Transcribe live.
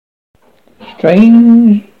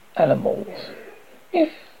Strange animals.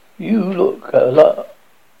 If you look a lot,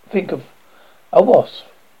 think of a wasp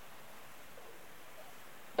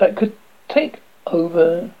that could take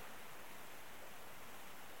over,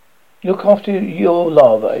 look after your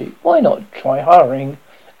larvae. Why not try hiring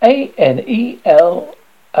ANELOSIMS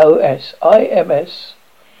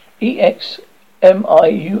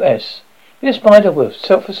This spider wolf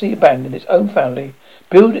selflessly abandoned its own family,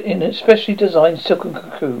 built in a specially designed silken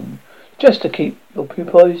cocoon, just to keep your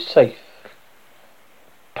pupils safe.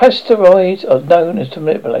 Pasteroids are known as to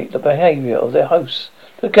manipulate the behavior of their hosts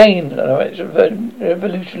to gain an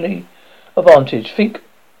evolutionary advantage. Think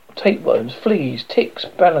tapeworms, fleas, ticks,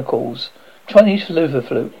 barnacles, Chinese liver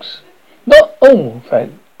flukes. Not all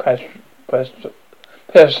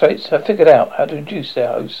parasites have figured out how to induce their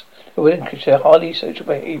hosts to relinquish their highly social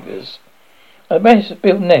behaviors and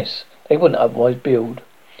build nests they wouldn't otherwise build.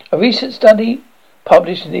 A recent study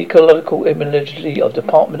published in the Ecological Immunology of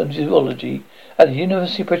Department of Zoology at the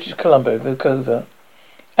University of British Columbia, Vancouver,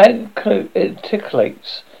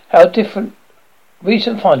 articulates how different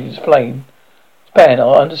recent findings span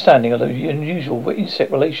our understanding of the unusual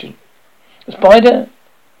insect relation. The spider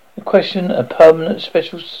in question, a permanent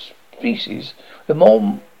special species with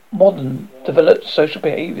more modern developed social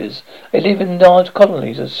behaviors. They live in large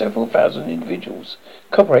colonies of several thousand individuals,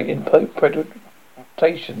 cooperate in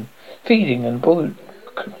predation, feeding and brood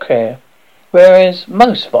care, whereas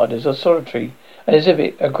most spiders are solitary and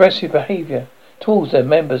exhibit aggressive behavior towards their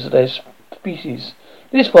members of their species.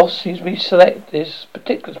 This wasp seems to be select this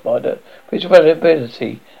particular spider for its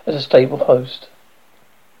reliability as a stable host.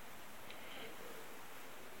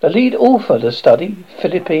 The lead author of the study,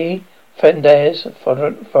 Felipe Fernandez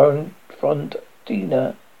Frontina,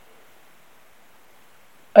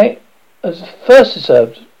 has first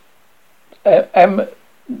observed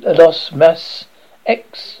Los Mas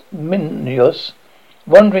EXIMIUS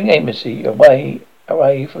wandering aimlessly away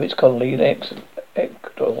from its colony in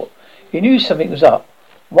Ecuador. He knew something was up.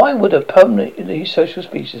 Why would a permanently social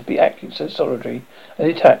species be acting so solitary and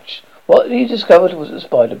detached? What he discovered was that the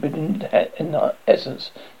spider had in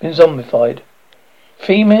essence been zombified.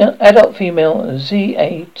 Adult female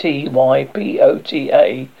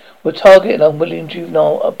ZATYPOTA would target an unwilling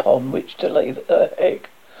juvenile upon which to lay her egg.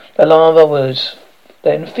 The larva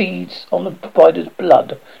then feeds on the spider's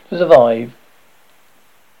blood to survive.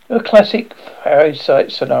 A classic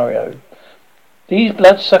parasite scenario. These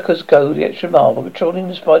bloodsuckers goad the extra larva, controlling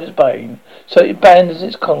the spider's brain, so it abandons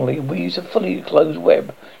its colony and weaves a fully closed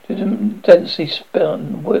web to densely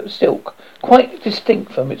spun silk, quite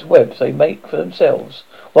distinct from its webs they make for themselves.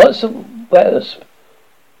 Once the wasp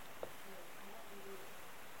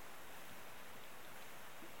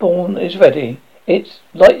born is ready, it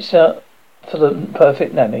lights out for the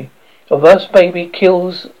perfect nanny. The wasp baby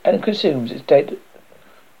kills and consumes its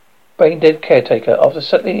brain dead caretaker after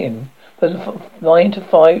settling in for 9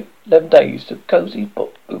 to 11 days to cozy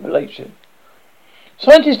ovulation.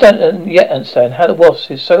 Scientists don't yet understand how the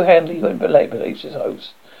wasp is so handily manipulates its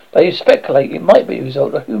host. They speculate it might be a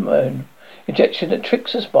result of hormone injection that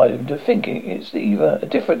tricks the spider into thinking it's either a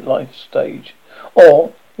different life stage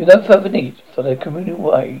or no further need for their communal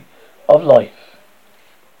way of life.